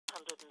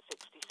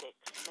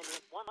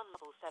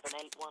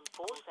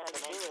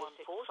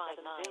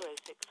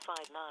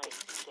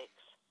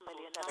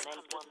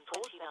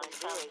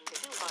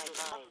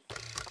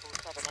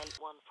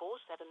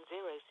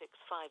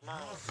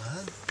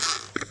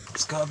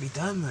It's gotta be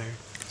done though.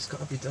 It's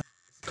gotta be done.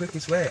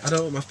 Quickest way. I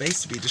don't want my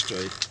face to be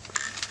destroyed.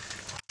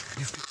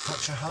 You've got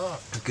such a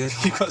heart. A good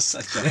heart. You've got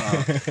such a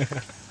heart.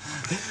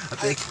 A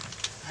big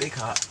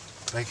heart.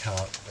 Big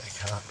heart, big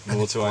heart.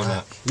 More to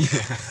iMac.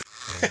 Yeah.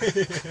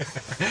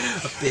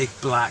 A big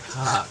black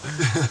heart.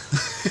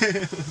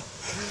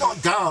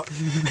 Not dark.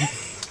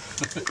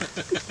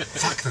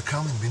 Fuck, they're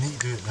coming. We need to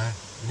do it now.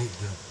 We need to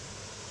do it.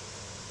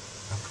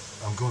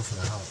 I'm going for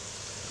the heart.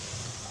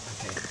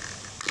 Okay.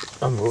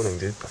 I'm rolling,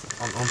 dude.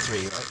 On 3,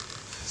 right?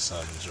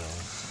 Simon's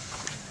rolling.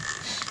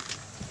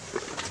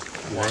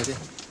 You ready?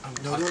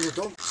 No,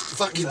 don't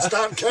fucking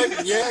start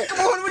counting yet. Come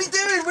on, what are you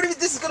doing?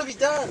 This is gonna be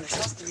done. This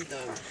has to be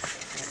done.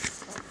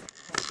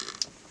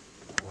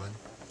 1,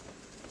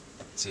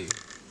 2.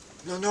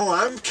 No,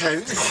 I'm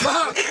counting.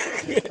 Fuck!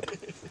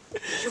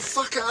 You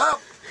fuck it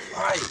up.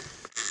 Alright.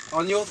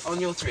 On your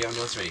 3,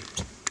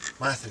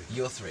 Matthew.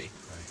 Your 3. Right.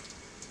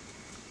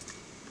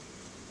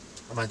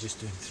 Am I just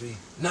doing 3?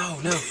 No.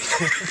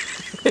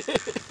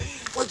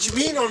 What do you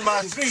mean on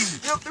my 3?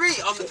 Your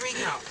 3, on the 3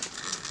 count.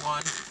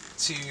 1,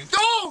 2.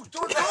 No!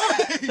 Don't do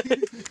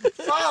it!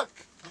 Fuck!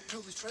 I'll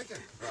pull the trigger.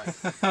 Right.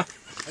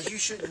 Are you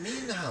shooting me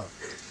in the heart?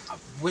 I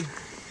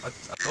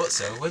thought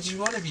so. Where do you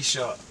want to be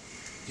shot?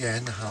 Yeah,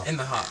 in the heart. In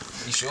the heart.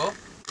 You sure?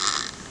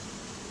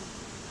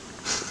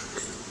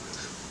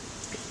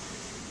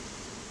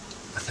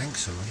 I think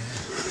so,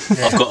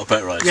 yeah. I've got a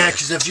better idea. Yeah,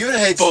 because if your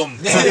head's... Boom!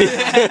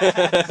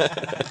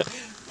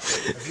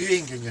 If you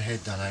ain't getting your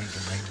head done, I ain't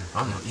getting mine done.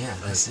 I'm not, yeah,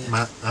 that's it.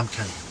 Matt, I'm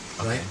counting.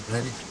 Okay. Right?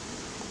 Ready?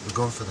 We're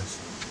going for this.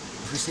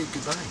 If we say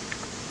goodbye.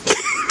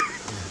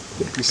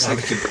 We say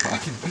goodbye.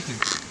 We can.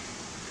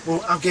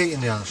 Well, I'll get you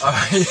in the arse.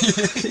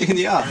 Alright. In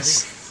the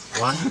arse.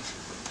 1,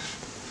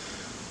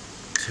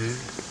 2.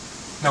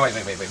 No, wait.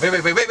 What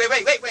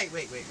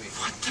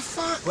The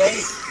fuck?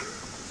 Wait.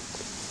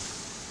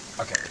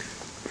 Okay.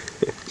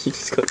 You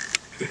just got...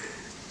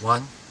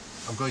 1.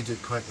 I'm going to do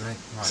it quick, right?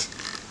 Right.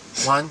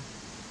 1,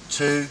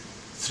 2,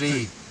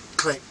 3.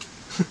 Click.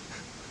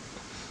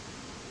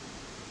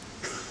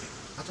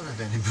 I don't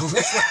have any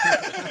bullets.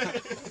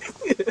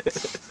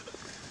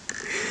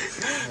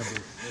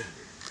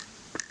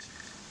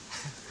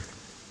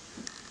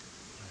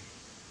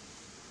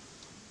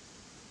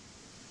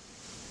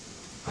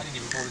 I didn't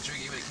even pull the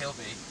trigger, you would have killed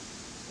me.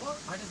 What?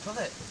 I didn't pull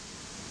it.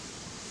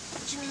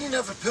 What do you mean you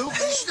never pulled it?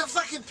 You should have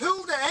fucking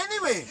pulled it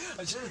anyway.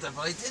 I should have done,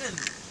 but I didn't.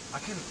 I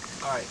couldn't.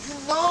 Alright. You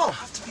know. I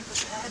have to be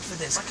prepared for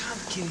this. I can't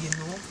kill you,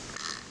 Norm.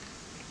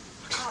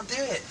 I can't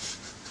do it.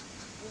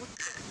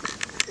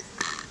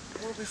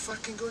 What are we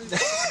fucking going to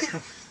do?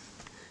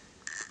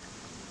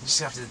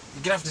 You're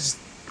gonna have to just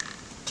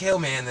kill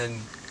me and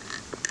then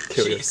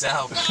Kill shoot you.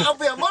 yourself. I'll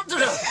be a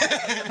murderer.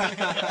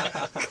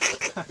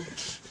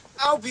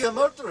 I'll be a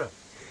murderer.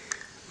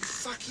 You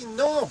fucking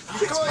knob.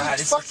 You've It's got bad,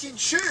 to it's- fucking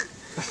shoot.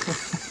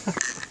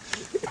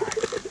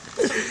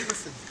 You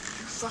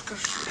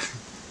fuckers.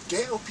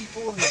 Ghetto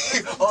people in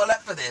the All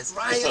up for this.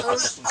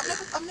 rioters.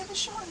 I've never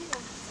shot anyone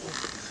before.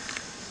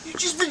 You've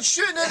just been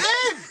shooting at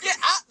them. Get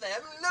at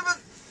them. Never.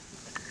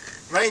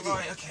 Ready?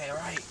 Right. Okay.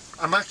 Right.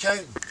 Am I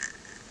counting?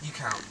 You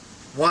count.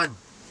 1,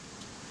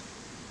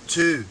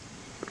 2. What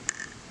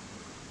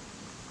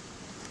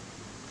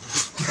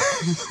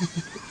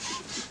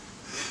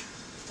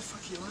the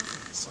fuck are you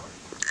laughing? Sorry.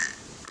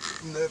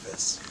 I'm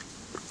nervous.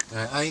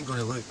 Right, I ain't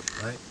gonna look,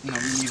 right? No, me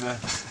neither. I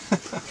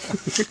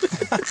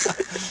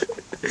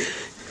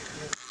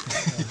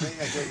think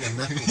I get your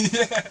nipple.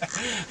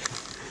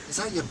 Yeah. Is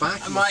that your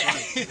back? Am or I?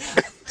 your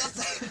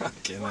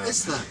front? What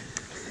is that?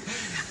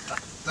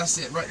 That's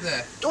it, right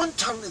there. Don't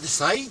turn to the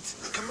side.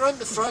 Come round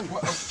the front.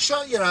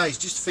 Shut your eyes.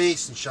 Just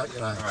face and shut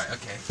your eyes. All right.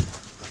 Okay.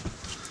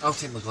 I'll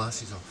take my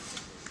glasses off.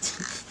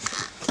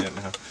 Yeah,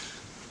 no.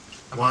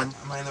 1.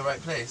 Am I in the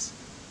right place?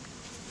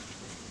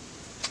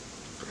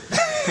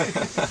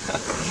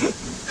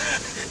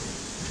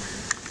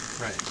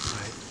 Right.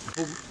 Right.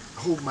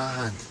 Hold my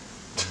hand.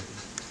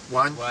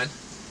 1, 1,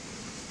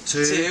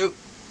 2, 2,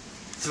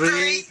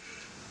 3.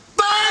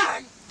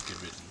 Bang!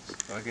 Good riddance.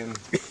 Fucking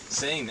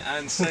scene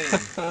and scene.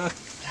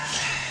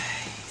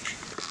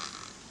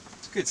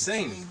 It's a good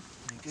scene.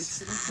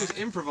 Good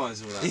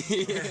improvise all that.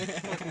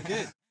 Fucking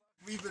good.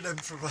 We've been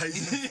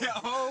improvising Yeah,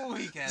 whole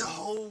weekend. the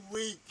whole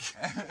week.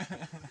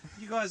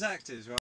 You guys actors, right?